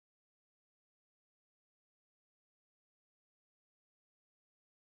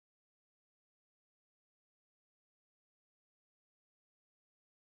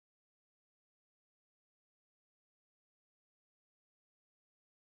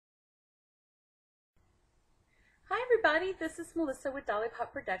everybody, this is Melissa with Dolly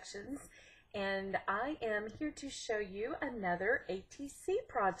Pop Productions, and I am here to show you another ATC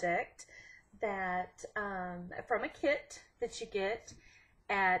project that from a kit that you get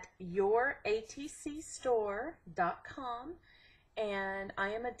at youratcstore.com, and I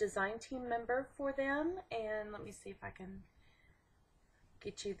am a design team member for them. And let me see if I can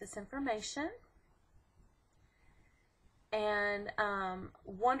get you this information. And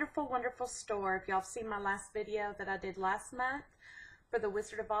wonderful, wonderful store. If y'all have seen my last video that I did last month for the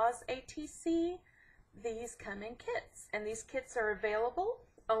Wizard of Oz ATC, these come in kits, and these kits are available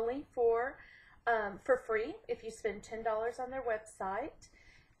only for free if you spend $10 on their website.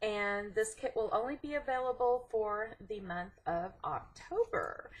 And this kit will only be available for the month of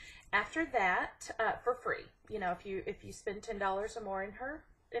October. After that, for free. You know, if you spend $10 or more in her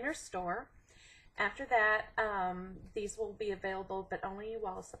store. After that, these will be available, but only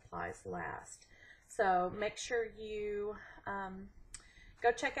while supplies last. So make sure you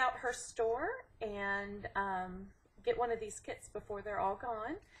go check out her store and get one of these kits before they're all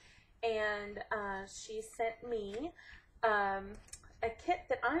gone. And she sent me a kit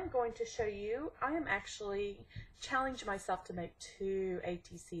that I'm going to show you. I am actually challenging myself to make 2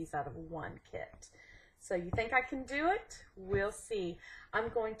 ATCs out of one kit. So you think I can do it? We'll see. I'm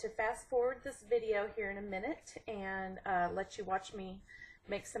going to fast forward this video here in a minute and let you watch me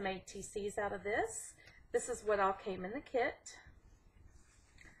make some ATCs out of this. This is what all came in the kit.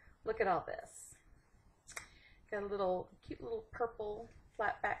 Look at all this. Got a cute little purple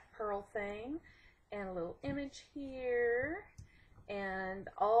flat back pearl thing and a little image here and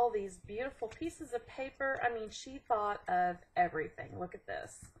all these beautiful pieces of paper. I mean, she thought of everything. Look at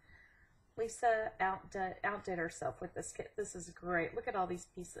this. Lisa outdid herself with this kit. This is great. Look at all these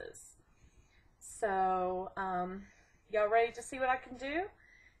pieces. So, y'all ready to see what I can do?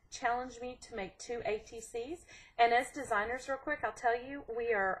 Challenge me to make 2 ATCs. And as designers, real quick, I'll tell you,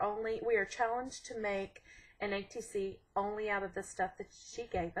 we are challenged to make an ATC only out of the stuff that she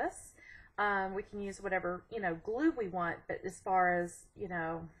gave us. We can use whatever, glue we want, but as far as,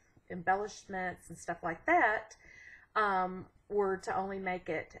 embellishments and stuff like that, were to only make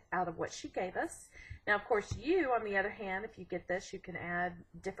it out of what she gave us. Now, of course, you, on the other hand, if you get this, you can add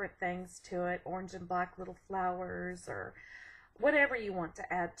different things to it, orange and black little flowers or whatever you want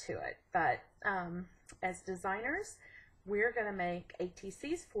to add to it. But as designers, we're going to make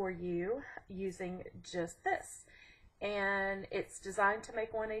ATCs for you using just this. And it's designed to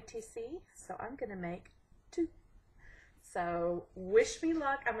make 1 ATC, so I'm going to make 2. So wish me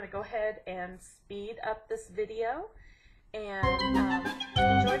luck. I'm going to go ahead and speed up this video and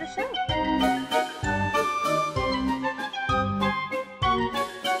enjoy the show.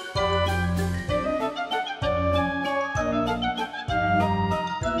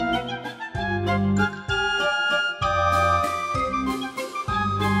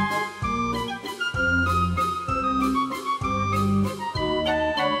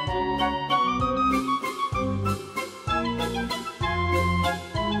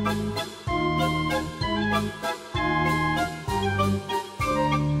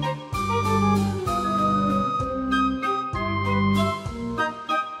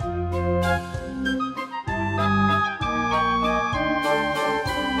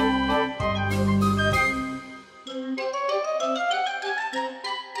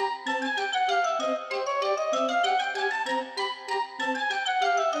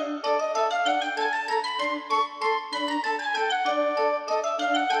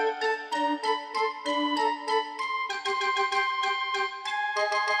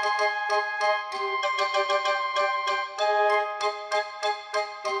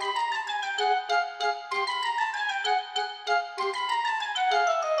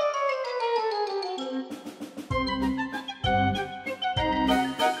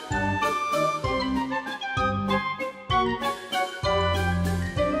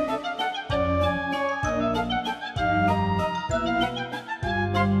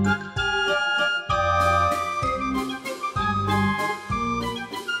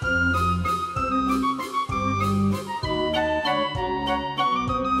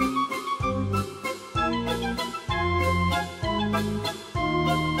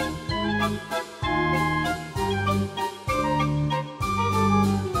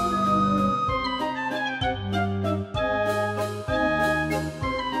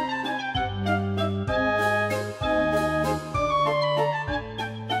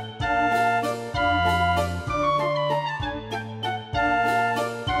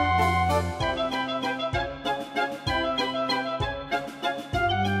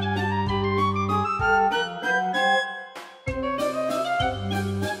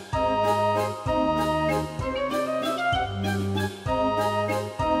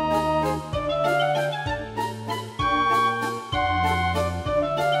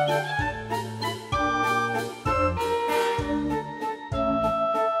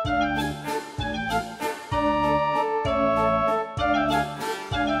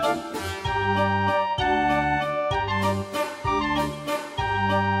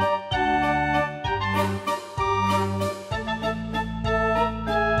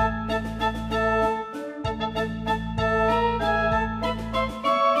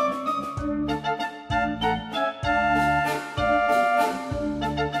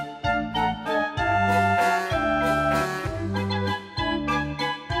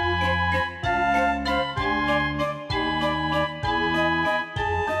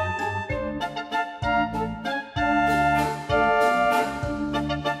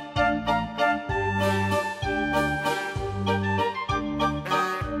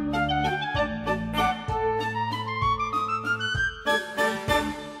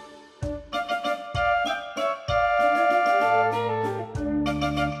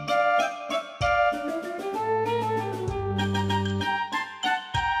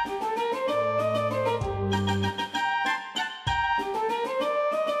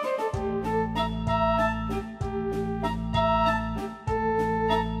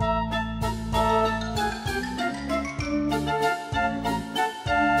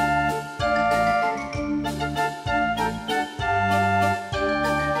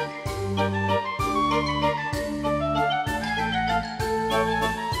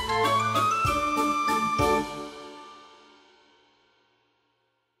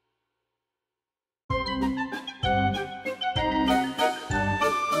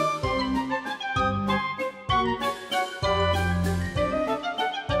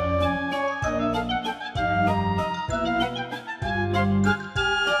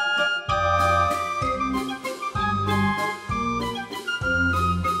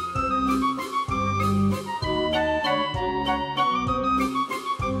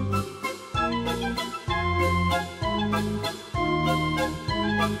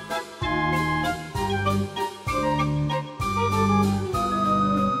 Bye.